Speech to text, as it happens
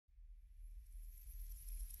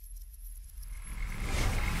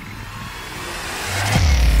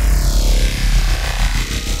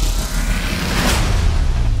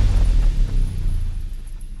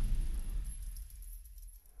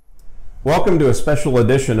Welcome to a special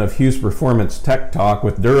edition of Hughes Performance Tech Talk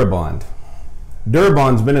with Dura-Bond.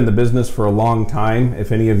 Dura-Bond's been in the business for a long time.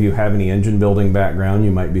 If any of you have any engine building background,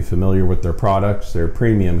 you might be familiar with their products. Their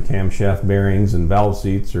premium camshaft bearings and valve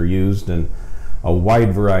seats are used in a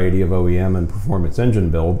wide variety of OEM and performance engine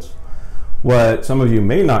builds. What some of you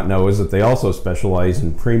may not know is that they also specialize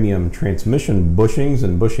in premium transmission bushings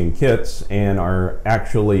and bushing kits and are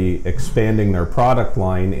actually expanding their product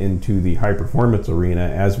line into the high performance arena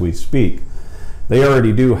as we speak. They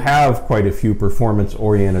already do have quite a few performance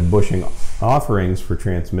oriented bushing offerings for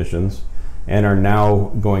transmissions and are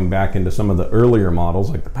now going back into some of the earlier models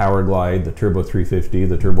like the Power Glide, the Turbo 350,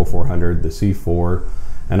 the Turbo 400, the C4,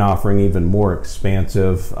 and offering even more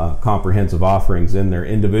expansive, comprehensive offerings in their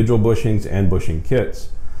individual bushings and bushing kits.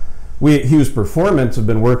 We at Hughes Performance have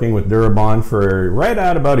been working with Dura-Bond for right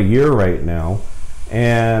at about a year right now,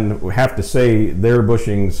 and we have to say their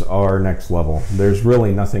bushings are next level. There's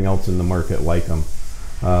really nothing else in the market like them.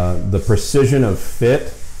 The precision of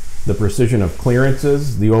fit, the precision of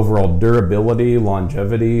clearances, the overall durability,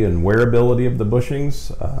 longevity, and wearability of the bushings,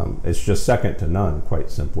 it's just second to none, quite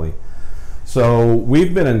simply. So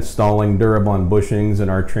we've been installing Dura-Bond bushings in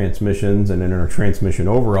our transmissions and in our transmission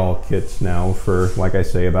overall kits now for, like I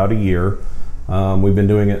say, about a year. We've been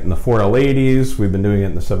doing it in the 4L80s, we've been doing it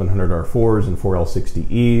in the 700R4s and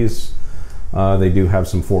 4L60Es. They do have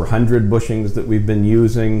some 400 bushings that we've been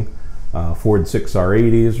using. Ford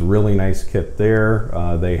 6R80s, really nice kit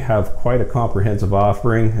there. They have quite a comprehensive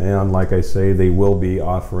offering, and like I say, they will be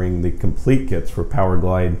offering the complete kits for Power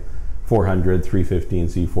Glide 400, 350, and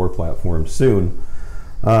C4 platforms soon.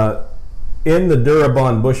 In the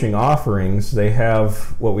Dura-Bond bushing offerings, they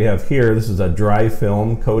have what we have here. This is a dry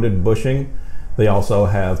film coated bushing. They also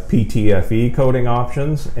have PTFE coating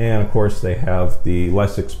options, and of course they have the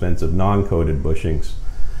less expensive non-coated bushings.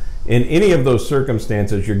 In any of those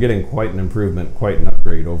circumstances, you're getting quite an improvement, quite an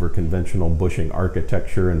upgrade over conventional bushing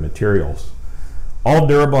architecture and materials. All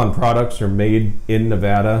Dura-Bond products are made in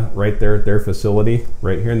Nevada, right there at their facility,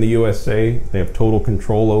 right here in the USA. They have total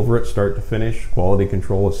control over it, start to finish. Quality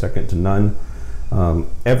control is second to none.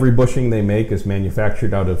 Every bushing they make is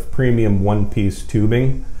manufactured out of premium one-piece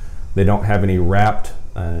tubing. They don't have any wrapped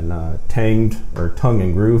and tanged or tongue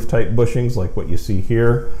and groove type bushings like what you see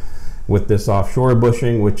here with this offshore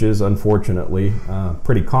bushing, which is unfortunately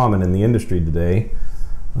pretty common in the industry today.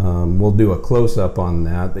 We'll do a close-up on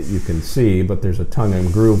that you can see, but there's a tongue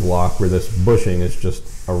and groove lock where this bushing is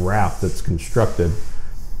just a wrap that's constructed.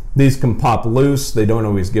 These can pop loose, they don't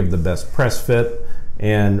always give the best press fit,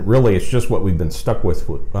 and really it's just what we've been stuck with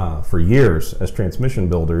for years as transmission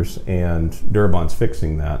builders, and Dura-Bond's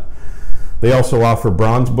fixing that. They also offer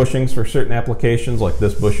bronze bushings for certain applications, like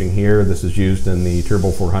this bushing here. This is used in the Turbo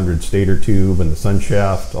 400 stator tube and the sun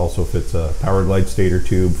shaft. Also fits a Power Glide stator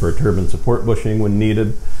tube for a turbine support bushing when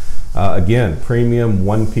needed. Again, premium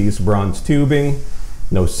one-piece bronze tubing,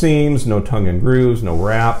 no seams, no tongue and grooves, no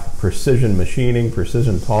wrap, precision machining,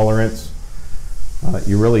 precision tolerance.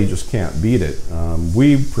 You really just can't beat it.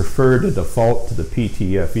 We prefer to default to the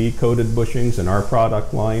PTFE coated bushings in our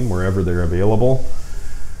product line wherever they're available.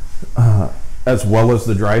 As well as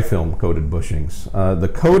the dry film coated bushings. The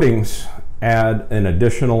coatings add an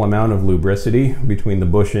additional amount of lubricity between the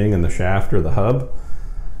bushing and the shaft or the hub.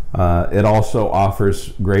 It also offers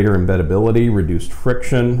greater embeddability, reduced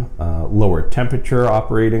friction, lower temperature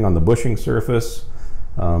operating on the bushing surface.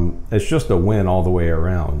 It's just a win all the way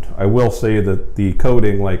around. I will say that the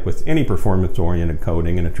coating, like with any performance-oriented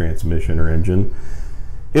coating in a transmission or engine,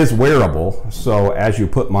 is wearable, so as you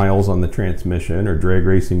put miles on the transmission or drag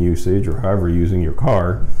racing usage or however you're using your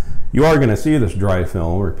car, you are going to see this dry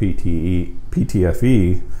film or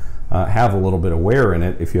PTFE have a little bit of wear in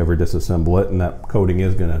it if you ever disassemble it, and that coating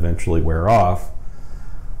is going to eventually wear off.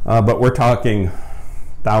 But we're talking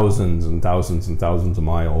thousands and thousands and thousands of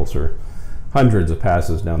miles or hundreds of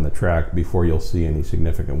passes down the track before you'll see any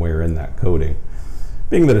significant wear in that coating.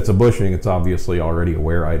 Being that it's a bushing, it's obviously already a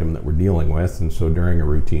wear item that we're dealing with, and so during a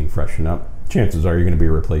routine freshen up, chances are you're going to be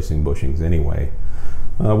replacing bushings anyway.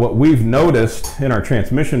 What we've noticed in our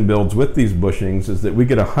transmission builds with these bushings is that we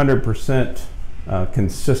get 100%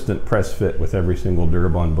 consistent press fit with every single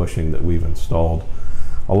Dura-Bond bushing that we've installed.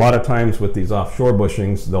 A lot of times with these offshore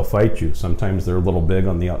bushings, they'll fight you. Sometimes they're a little big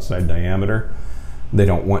on the outside diameter. They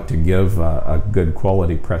don't want to give a good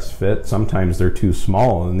quality press fit. Sometimes they're too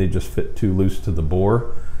small and they just fit too loose to the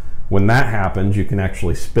bore. When that happens, you can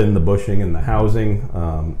actually spin the bushing in the housing.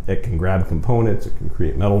 It can grab components, it can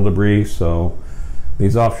create metal debris. So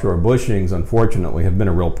these offshore bushings, unfortunately, have been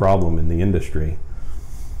a real problem in the industry.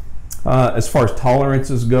 As far as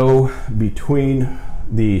tolerances go, between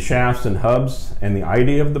the shafts and hubs and the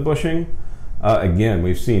ID of the bushing, again,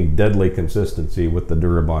 we've seen deadly consistency with the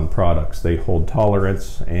Dura-Bond products. They hold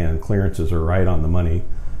tolerance and clearances are right on the money,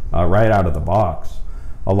 right out of the box.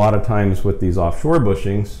 A lot of times with these offshore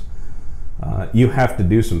bushings, you have to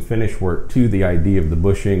do some finish work to the ID of the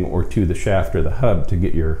bushing or to the shaft or the hub to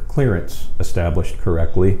get your clearance established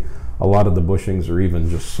correctly. A lot of the bushings are even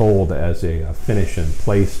just sold as a finish in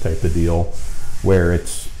place type of deal, where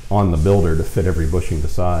it's on the builder to fit every bushing to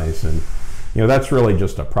size. And you know, that's really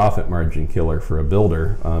just a profit margin killer for a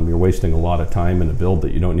builder. You're wasting a lot of time in a build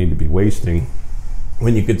that you don't need to be wasting,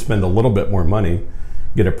 when you could spend a little bit more money,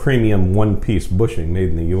 get a premium one-piece bushing made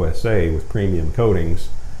in the USA with premium coatings,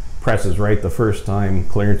 presses right the first time,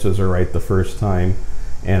 clearances are right the first time,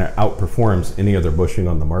 and it outperforms any other bushing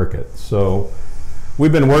on the market. So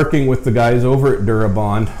we've been working with the guys over at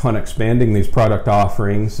Dura-Bond on expanding these product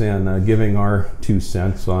offerings and giving our 2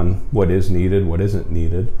 cents on what is needed, what isn't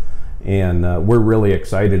needed. And we're really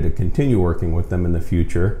excited to continue working with them in the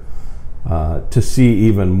future to see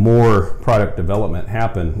even more product development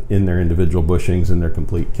happen in their individual bushings and their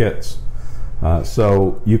complete kits.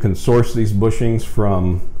 So you can source these bushings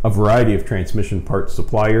from a variety of transmission parts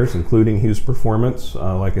suppliers, including Hughes Performance.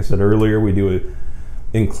 Like I said earlier, we do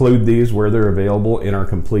include these where they're available in our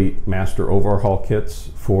complete master overhaul kits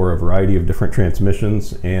for a variety of different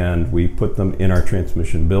transmissions, and we put them in our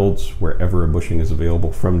transmission builds wherever a bushing is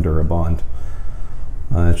available from Dura-Bond.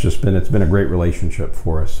 It's been a great relationship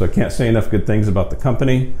for us. So I can't say enough good things about the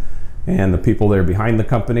company and the people that are behind the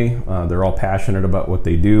company. They're all passionate about what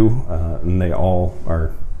they do, and they all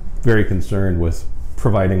are very concerned with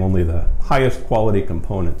providing only the highest quality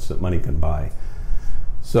components that money can buy.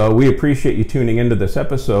 So we appreciate you tuning into this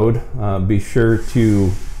episode. Be sure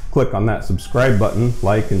to click on that subscribe button,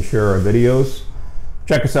 like and share our videos.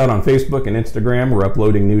 Check us out on Facebook and Instagram. We're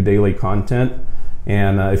uploading new daily content.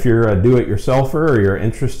 And if you're a do-it-yourselfer or you're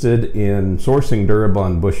interested in sourcing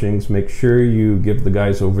Dura-Bond bushings, make sure you give the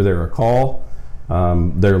guys over there a call.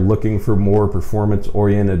 They're looking for more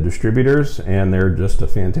performance-oriented distributors, and they're just a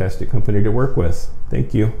fantastic company to work with.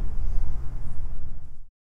 Thank you.